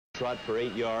trot for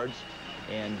 8 yards.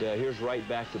 And here's right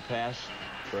back to pass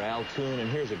for Al Toon. And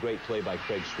here's a great play by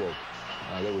Craig Swoope.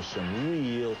 There was some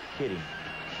real hitting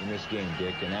in this game,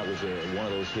 Dick, and that was one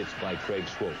of those hits by Craig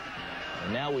Swoope.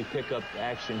 And now we pick up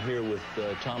action here with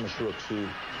Thomas Rooks, who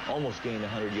almost gained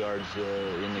 100 yards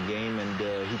in the game,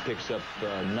 and he picks up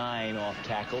 9 off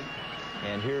tackle.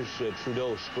 And here's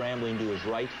Trudeau scrambling to his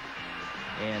right,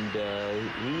 and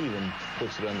he even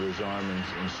puts it under his arm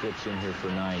and slips in here for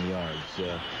 9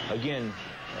 yards. Again,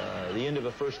 the end of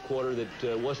a first quarter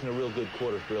that wasn't a real good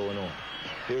quarter for Illinois.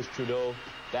 Here's Trudeau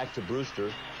back to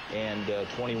Brewster, and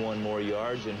 21 more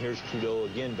yards. And here's Trudeau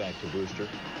again back to Brewster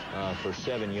for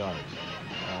 7 yards.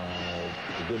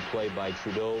 A good play by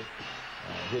Trudeau.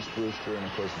 Hits Brewster, and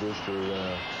of course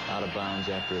Brewster out of bounds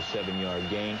after a 7-yard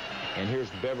gain. And here's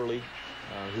Beverly,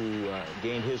 who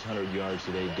gained his 100 yards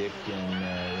today, Dick, in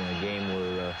a game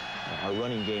where our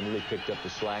running game really picked up the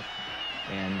slack.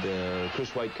 And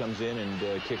Chris White comes in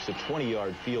and kicks a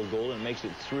 20-yard field goal and makes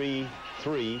it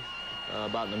 3-3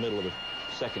 about in the middle of the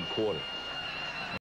second quarter.